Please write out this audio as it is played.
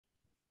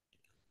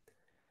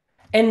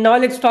And now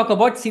let's talk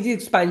about series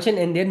expansion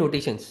and their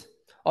notations.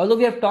 Although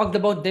we have talked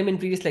about them in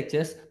previous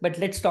lectures, but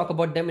let's talk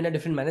about them in a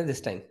different manner this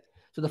time.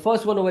 So the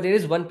first one over here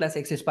is 1 plus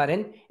x raised power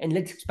n, and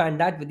let's expand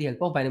that with the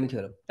help of binomial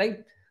theorem, right?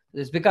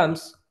 This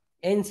becomes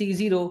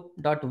nc0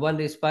 dot 1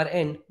 raised power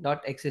n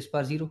dot x raised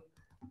power 0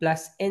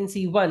 plus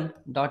nc1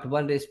 dot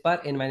 1 raised power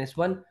n minus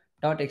 1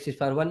 dot x raised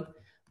power 1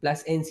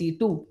 plus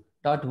nc2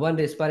 dot 1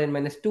 raised power n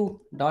minus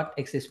 2 dot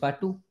x raised power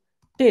 2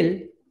 till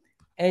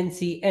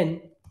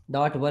ncn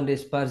dot 1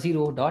 raised power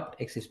 0 dot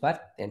x raised power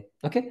n.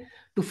 Okay.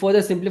 To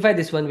further simplify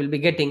this one, we'll be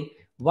getting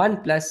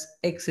 1 plus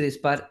x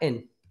raised power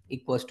n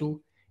equals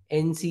to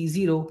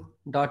nc0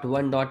 dot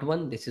 1 dot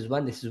 1. This is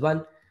 1. This is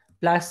 1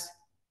 plus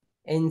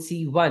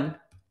nc1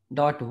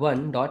 dot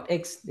 1 dot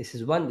x. This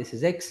is 1. This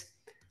is x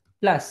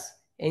plus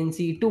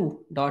nc2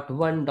 dot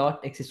 1 dot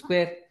x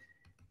square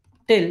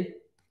till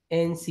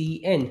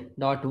ncn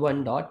dot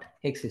 1 dot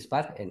x raised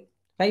power n.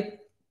 Right.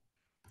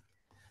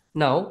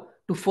 Now,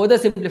 to further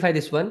simplify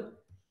this one,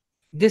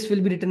 this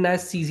will be written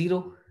as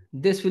C0,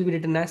 this will be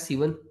written as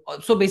C1.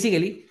 So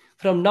basically,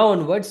 from now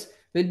onwards,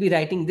 we'll be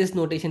writing this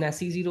notation as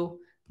C0,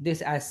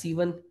 this as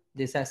C1,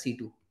 this as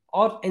C2,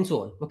 or and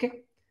so on.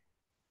 Okay.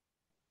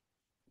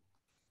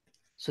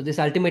 So this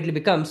ultimately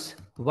becomes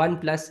 1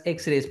 plus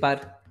x raised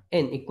power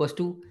n equals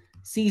to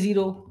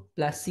C0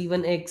 plus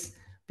C1x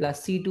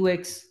plus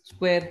C2x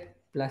square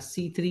plus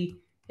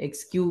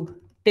C3x cube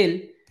till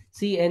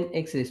Cn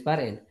x raised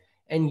power n.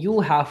 And you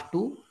have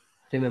to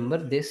remember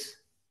this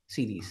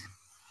series.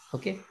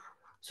 Okay.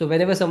 So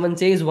whenever someone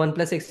says 1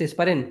 plus x raised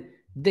power n,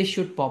 this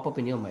should pop up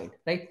in your mind,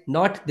 right?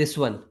 Not this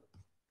one,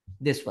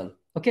 this one.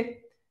 Okay.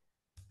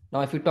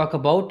 Now if you talk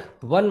about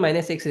 1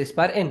 minus x raised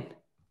power n,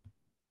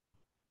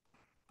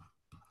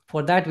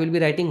 for that, we'll be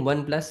writing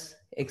 1 plus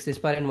x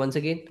raised power n once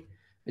again.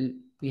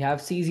 We have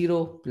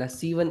c0 plus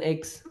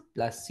c1x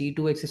plus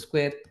c2x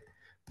square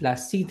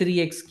plus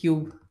c3x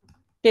cube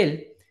till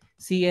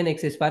cn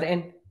x raised power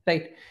n,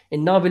 right?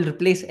 And now we'll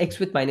replace x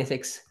with minus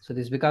x. So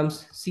this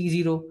becomes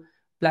c0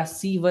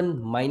 plus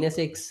c1 minus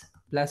x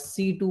plus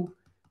c2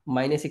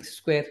 minus x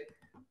square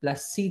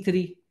plus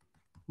c3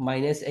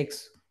 minus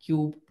x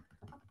cube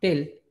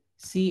till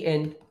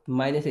cn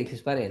minus x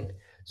raised power n.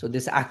 So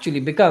this actually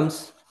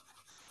becomes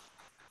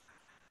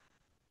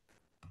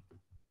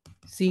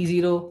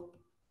c0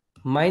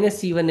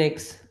 minus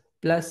c1x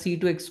plus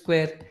c2x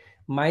square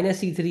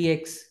minus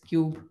c3x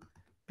cube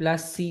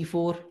plus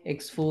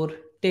c4x4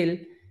 till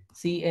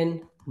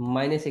cn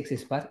minus x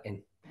is power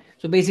n.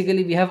 So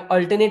basically we have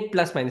alternate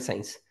plus minus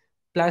signs.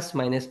 Plus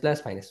minus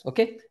plus minus.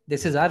 Okay.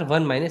 This is our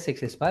 1 minus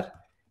x is power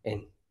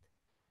n.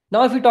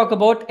 Now if we talk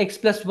about x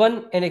plus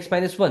 1 and x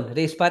minus 1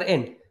 raised power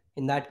n,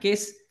 in that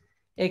case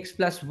x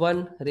plus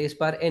 1 raised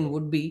power n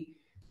would be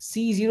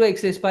c0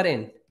 x raised power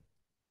n.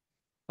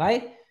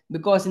 Why?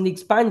 Because in the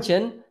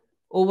expansion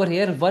over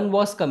here 1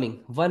 was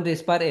coming, 1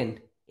 raised power n.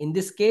 In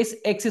this case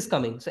x is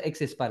coming, so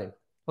x raised power n.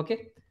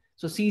 Okay.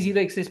 So c0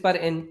 x raised power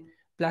n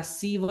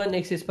plus c1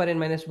 x raised power n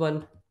minus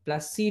 1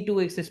 plus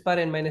c2 x raised power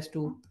n minus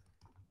 2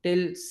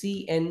 till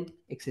cn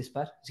x raised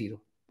power 0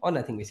 or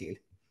nothing basically.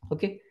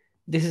 Okay.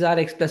 This is our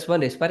x plus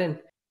 1 raised power n.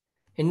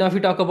 And now if we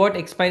talk about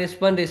x minus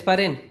 1 raised power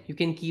n, you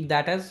can keep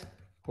that as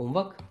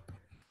homework.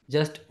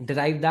 Just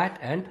derive that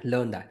and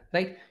learn that,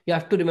 right? You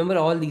have to remember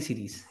all these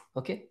series,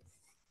 okay,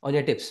 on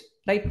your tips,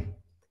 right?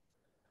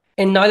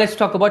 And now let's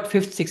talk about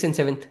 5th, 6th, and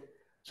 7th.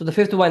 So the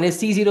 5th one is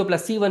C0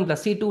 plus C1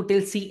 plus C2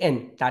 till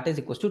Cn, that is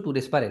equals to 2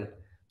 raised power n.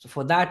 So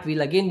for that,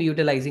 we'll again be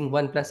utilizing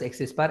 1 plus x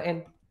raised power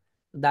n.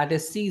 That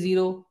is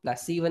C0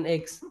 plus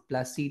C1x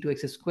plus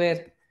C2x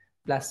square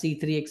plus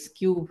C3x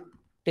cube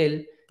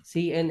till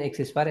Cn x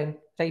raised power n,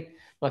 right?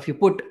 Now if you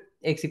put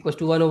x equals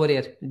to 1 over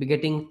here, you'll be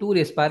getting 2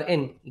 raised power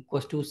n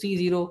equals to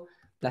C0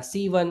 plus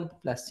C1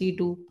 plus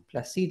C2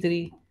 plus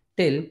C3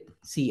 till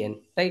Cn,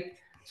 right?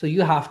 So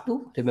you have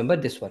to remember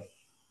this one.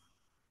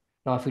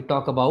 Now if we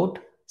talk about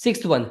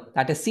 6th one,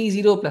 that is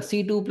C0 plus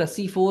C2 plus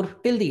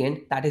C4 till the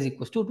end, that is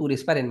equals to 2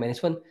 raised power n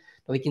minus 1.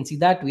 Now we can see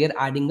that we are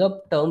adding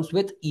up terms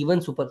with even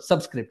super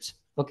subscripts.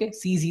 Okay,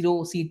 C0,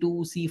 C2,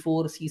 C4,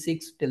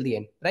 C6 till the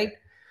end, right?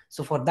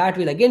 So for that,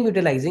 we'll again be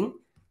utilizing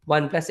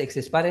 1 plus x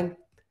raised power n.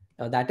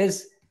 Now that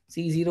is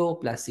C0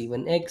 plus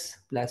C1x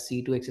plus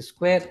C2x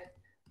square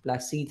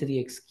plus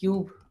C3x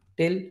cube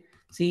till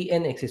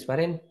Cn x raised power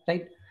n,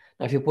 right?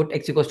 Now if you put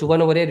x equals to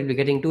 1 over here, you'll be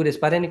getting 2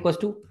 raised power n equals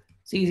to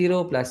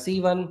C0 plus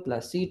C1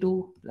 plus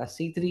C2 plus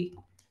C3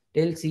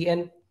 till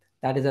Cn.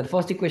 That is our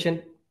first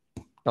equation.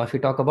 Now if we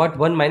talk about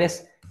 1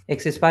 minus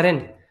x raised power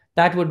n,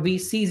 that would be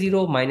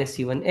C0 minus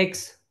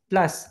C1x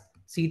plus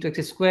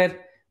C2x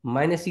square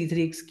minus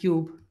C3x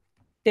cube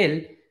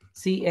till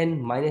Cn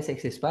minus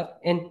x raised power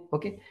n.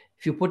 Okay.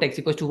 If you put x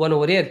equals to 1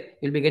 over here,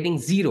 you'll be getting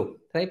 0,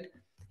 right?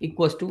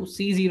 Equals to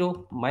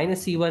C0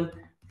 minus C1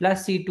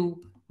 plus C2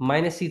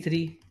 minus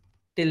C3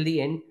 till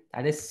the end,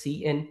 that is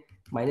Cn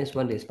minus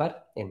 1 raised power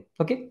n.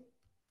 Okay.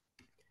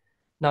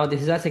 Now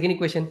this is our second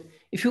equation.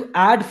 If you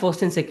add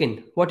first and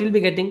second, what you'll be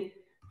getting?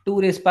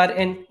 2 raised power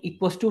n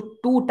equals to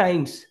 2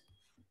 times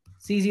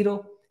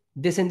C0.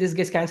 This and this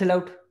gets cancelled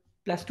out.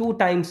 Plus 2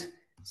 times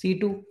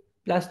C2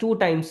 plus 2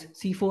 times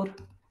C4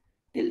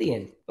 till the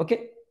end.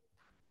 Okay.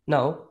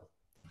 Now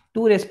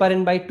 2 raised power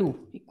n by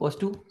 2 equals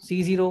to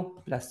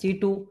C0 plus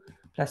C2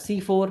 plus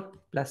C4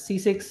 plus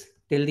C6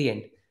 till the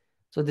end.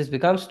 So this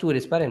becomes 2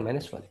 raised power n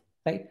minus 1,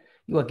 right?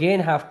 You again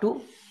have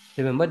to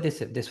remember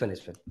this one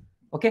as well.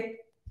 Okay.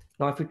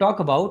 Now if we talk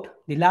about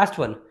the last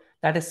one,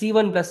 that is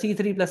C1 plus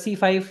C3 plus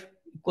C5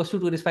 equals to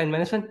 2 raised power n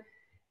minus 1.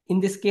 In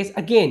this case,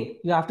 again,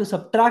 you have to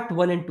subtract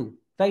 1 and 2,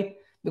 right?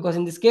 Because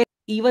in this case,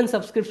 even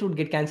subscripts would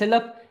get cancelled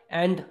up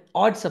and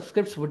odd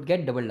subscripts would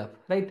get doubled up,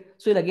 right?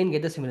 So you'll again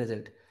get the same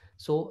result.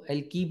 So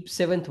I'll keep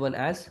seventh one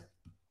as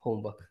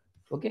homework.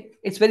 Okay,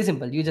 it's very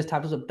simple. You just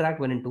have to subtract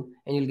 1 and 2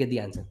 and you'll get the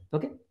answer.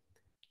 Okay.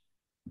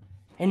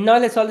 And now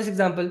let's solve this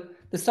example.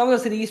 The sum of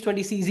the series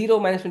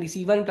 20C0 minus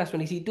 20C1 plus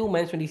 20C2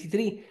 minus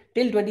 20C3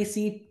 till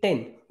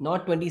 20C10,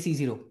 not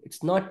 20C0.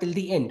 It's not till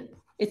the end.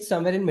 It's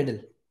somewhere in middle,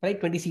 right?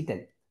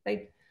 20C10,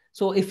 right?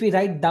 So if we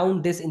write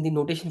down this in the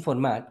notation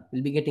format,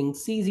 we'll be getting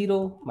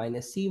C0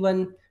 minus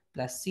C1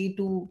 plus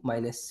C2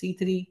 minus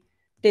C3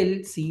 till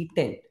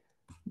C10.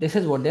 This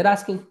is what they're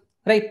asking,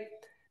 right?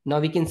 Now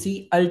we can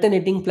see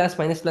alternating plus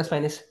minus plus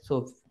minus.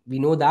 So we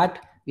know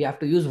that we have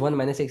to use 1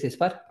 minus x is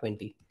per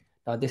 20.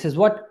 Now this is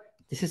what?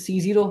 This is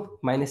C0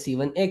 minus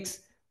C1x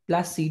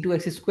plus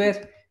C2x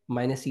square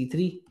minus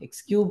C3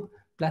 x cube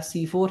plus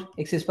C4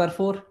 x is per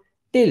 4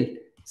 till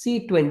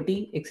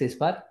C20 x is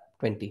per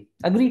 20.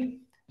 Agreed?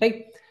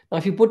 Right? Now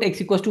if you put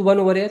x equals to 1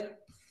 over here,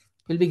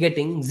 we'll be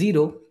getting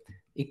 0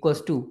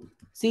 equals to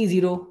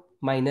C0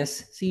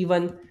 minus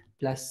C1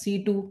 plus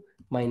C2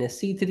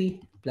 minus C3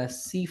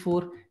 plus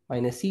C4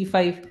 minus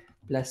C5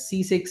 plus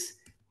C6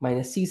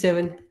 minus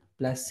C7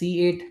 plus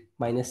C8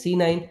 minus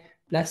C9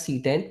 plus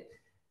C10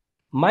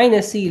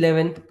 minus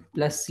C11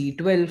 plus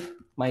C12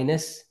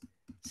 minus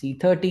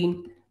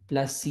C13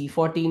 plus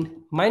C14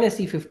 minus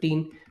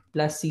C15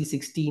 plus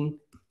C16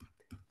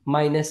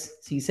 minus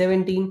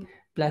C17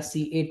 plus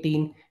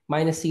C18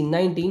 minus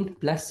C19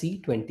 plus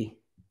C20.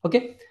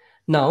 Okay.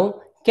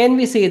 Now, can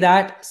we say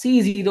that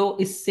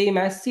C0 is same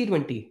as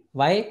C20?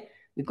 Why?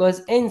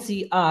 Because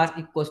NCR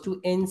equals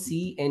to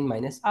NCN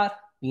minus R.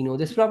 We know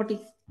this property,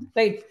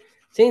 right?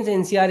 Since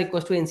NCR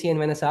equals to NCN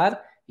minus R,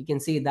 we can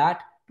say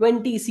that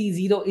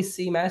 20C0 is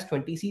same as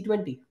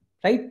 20C20,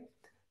 right?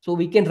 So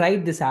we can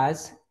write this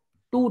as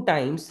 2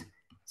 times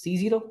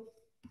C0,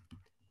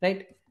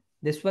 right?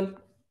 This one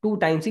 2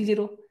 times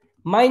C0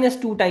 minus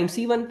 2 times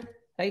C1,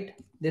 right?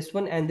 This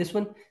one and this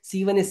one.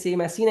 C1 is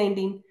same as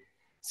C19.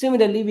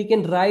 Similarly, we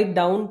can write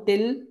down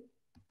till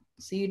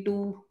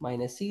C2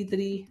 minus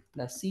C3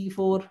 plus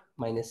C4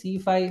 minus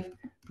C5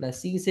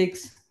 plus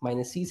C6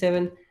 minus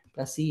C7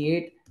 plus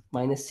C8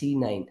 minus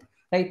C9,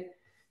 right?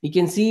 We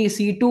can see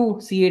C2,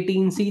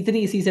 C18,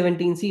 C3,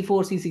 C17, C4,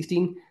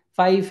 C16,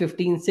 5,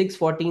 15, 6,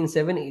 14,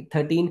 7, 8,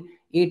 13,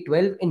 8,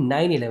 12, and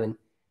 9, 11.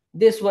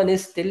 This one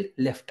is still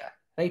left,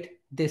 right?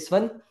 This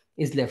one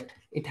is left.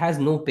 It has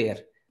no pair.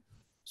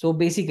 So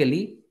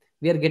basically,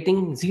 we are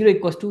getting 0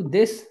 equals to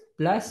this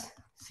plus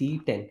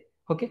C10.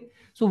 Okay.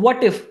 So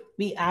what if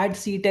we add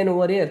C10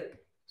 over here?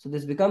 So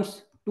this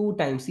becomes 2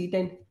 times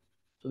C10.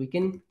 So we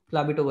can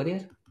club it over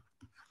here,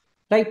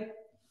 right?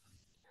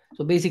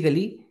 So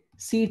basically,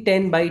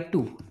 C10 by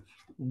 2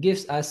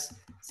 gives us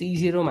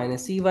C0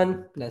 minus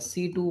C1 plus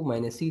C2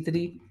 minus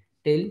C3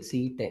 till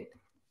C10.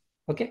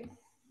 Okay.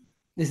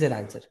 This is the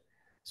answer.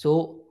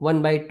 So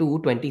 1 by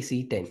 2,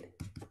 20C10.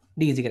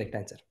 D is the correct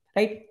answer,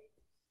 right?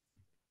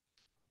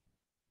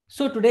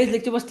 So today's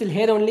lecture was still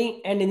here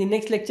only, and in the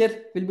next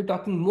lecture, we'll be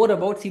talking more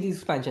about series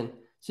expansion.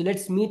 So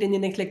let's meet in the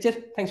next lecture.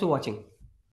 Thanks for watching.